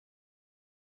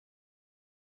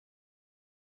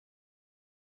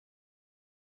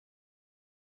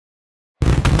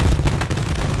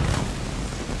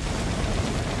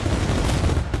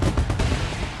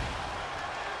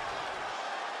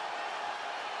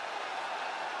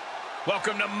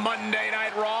Welcome to Monday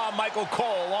Night Raw. Michael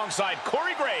Cole alongside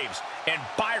Corey Graves and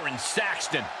Byron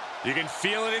Saxton. You can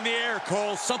feel it in the air,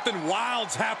 Cole. Something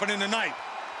wild's happening tonight.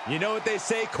 You know what they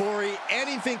say, Corey?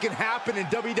 Anything can happen in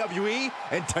WWE,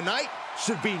 and tonight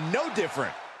should be no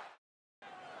different.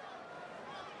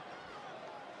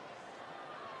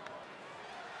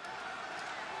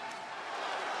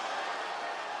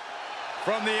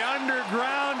 From the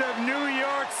underground of New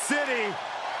York City,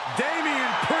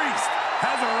 Damian Priest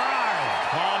has arrived.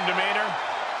 Calm demeanor,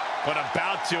 but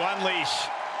about to unleash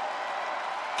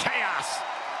chaos.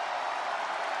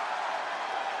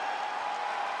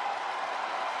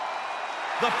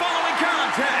 The following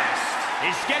contest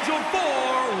is scheduled for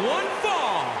one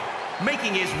fall.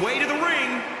 Making his way to the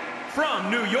ring from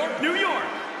New York, New York,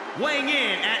 weighing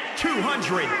in at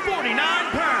 249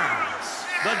 pounds,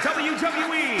 the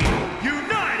WWE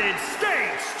United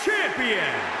States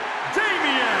Champion,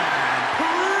 Damian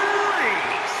Priest.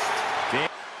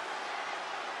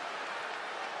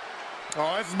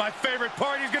 Oh, this is my favorite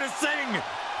part. He's gonna sing.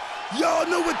 Y'all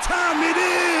know what time it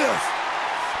is.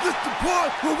 This the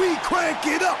part where we crank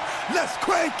it up. Let's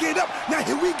crank it up. Now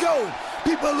here we go.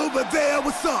 People over there,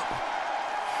 what's up?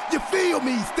 You feel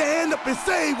me? Stand up and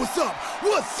say what's up.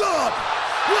 What's up?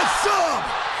 What's up?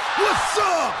 What's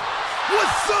up?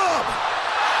 What's up?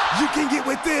 You can get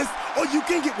with this or you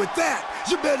can get with that.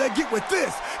 You better get with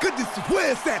this, cause this is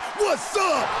where it's at. What's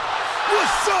up?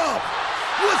 What's up?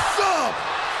 What's up?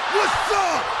 What's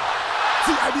up?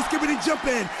 See, I be skipping and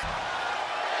jumping.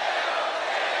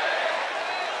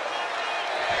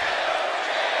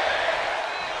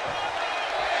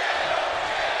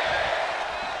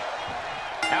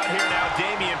 Out here now,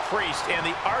 Damian Priest, and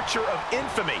the Archer of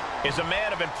Infamy is a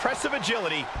man of impressive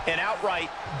agility and outright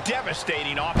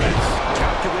devastating offense.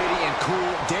 Calculating and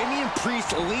cool, Damian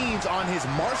Priest leans on his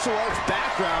martial arts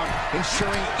background,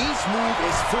 ensuring each move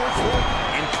is forceful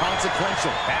and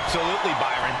consequential. Absolutely,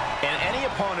 Byron. And any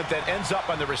opponent that ends up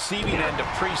on the receiving end of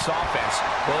Priest's offense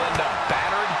will end up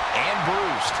battered and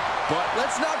bruised. But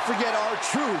let's not forget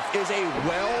R-Truth is a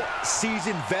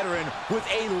well-seasoned veteran with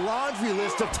a laundry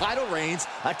list of title reigns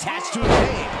attached to his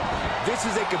name. This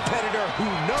is a competitor who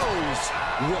knows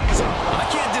what's up. I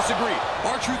can't disagree.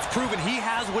 R-Truth's proven he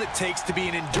has what it takes to be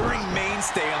an enduring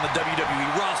mainstay on the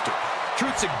WWE roster.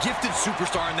 Truth's a gifted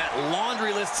superstar, and that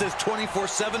laundry list says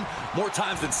 24/7 more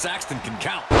times than Saxton can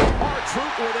count.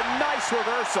 R-Truth with a nice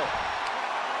reversal.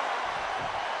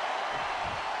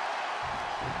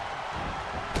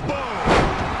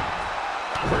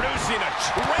 Producing a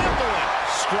trampling.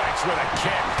 Strikes with a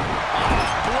kick.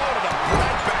 Blow to the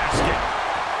breadbasket.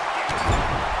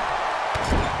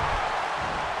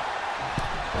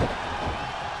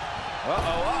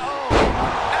 Alley-oop.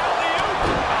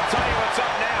 I'll tell you what's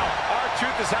up now.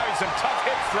 R-Truth is having some tough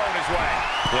hits thrown his way.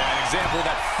 Yeah, an example of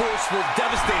that forceful,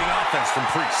 devastating offense from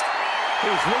Priest.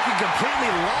 He's looking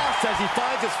completely lost as he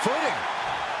finds his footing.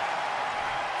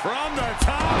 From the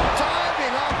top.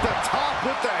 Diving off the top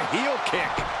with the heel kick.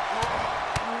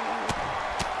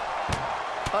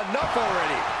 Enough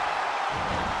already.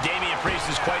 Damian Priest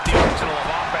is quite the arsenal of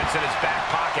offense in his back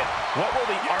pocket. What will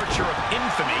the Archer of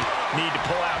Infamy need to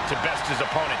pull out to best his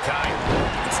opponent time?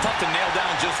 It's tough to nail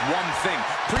down just one thing.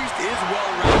 Priest is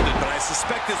well-rounded, but I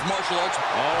suspect his martial arts...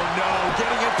 Oh no,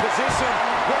 getting in position.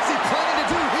 What's he planning to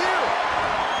do here?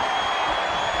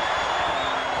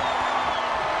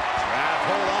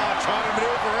 Hold on, trying to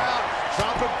maneuver out.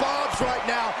 Dropping bombs right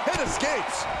now. And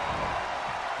escapes.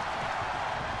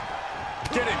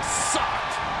 Getting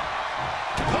sucked.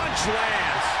 Punch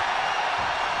lands.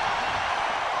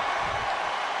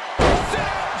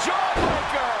 Sit-up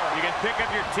jawbreaker. You can pick up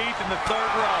your teeth in the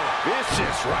third row.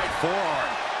 Vicious right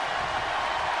forearm.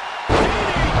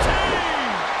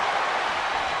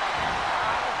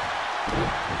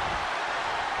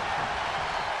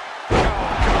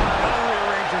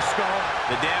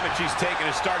 The damage he's taken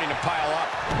is starting to pile up.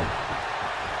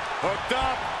 Hooked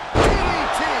up.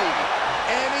 DDT.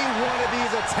 Any one of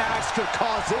these attacks could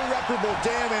cause irreparable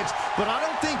damage, but I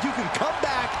don't think you can come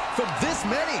back from this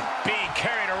many. Being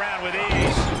carried around with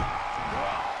ease.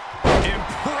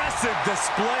 Impressive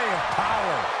display of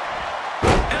power.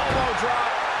 Elbow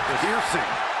drop.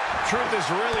 Piercing. Truth is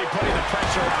really putting the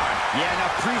pressure on. Yeah,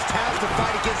 now Priest has to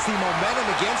fight against the momentum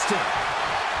against him.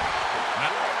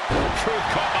 Truth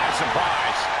caught by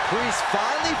surprise. Priest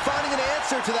finally finding an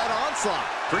answer to that onslaught.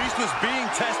 Priest was being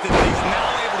tested, but he's now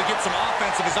able to get some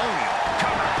offense of his own.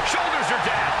 Cover. Shoulders are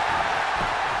down.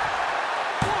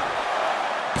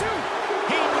 1, 2.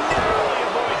 He narrowly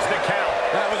avoids the count.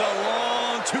 That was a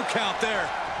long 2 count there.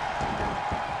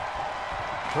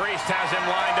 Priest has him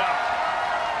lined up.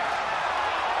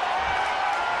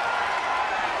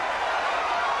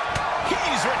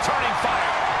 He's returning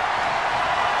fire.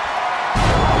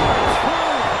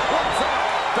 What's that?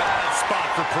 Bad spot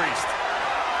for Priest.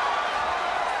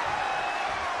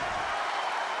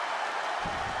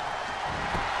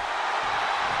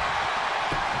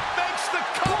 Makes the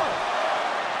cover.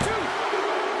 2.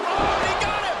 Oh, he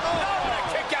got it. Oh, and a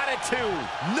kick out at 2.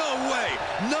 No way.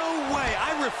 No way.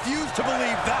 I refuse to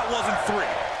believe that wasn't 3.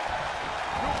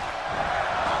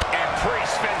 And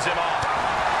Priest spins him off.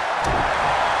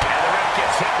 And the ref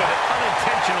gets hit with an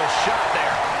unintentional shot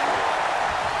there.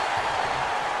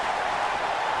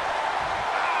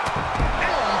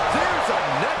 And there's a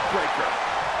neck breaker.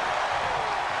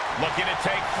 Looking to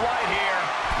take flight here.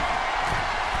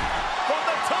 From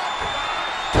the top.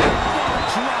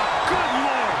 Drop. Good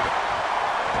Lord.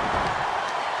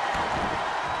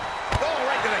 Oh,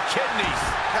 right to the kidneys.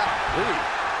 Golly.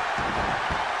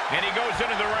 And he goes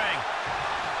into the ring.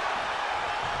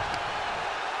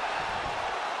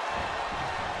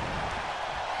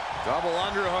 Double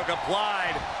underhook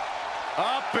applied.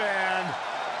 Up and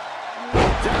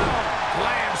down.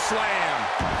 Glam slam.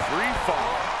 Free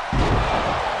fall.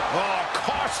 Oh,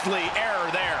 costly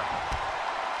error there.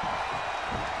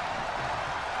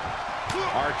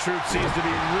 R-Truth seems to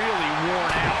be really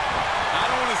worn out. I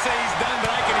don't want to say he's done,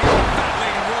 but I can hear the fat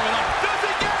lady rolling up. Does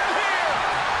he get him here?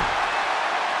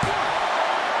 1,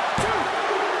 2,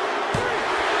 3.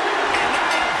 And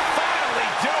that'll finally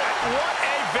do it. What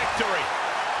a victory.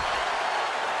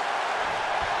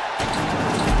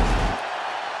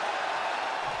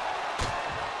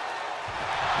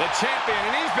 The champion,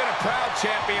 and he's been a proud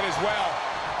champion as well.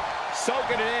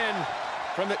 Soaking it in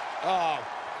from the... Oh,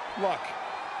 look.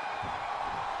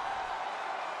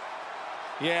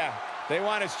 Yeah, they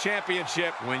want his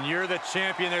championship. When you're the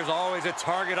champion, there's always a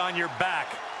target on your back.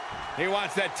 He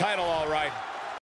wants that title, all right.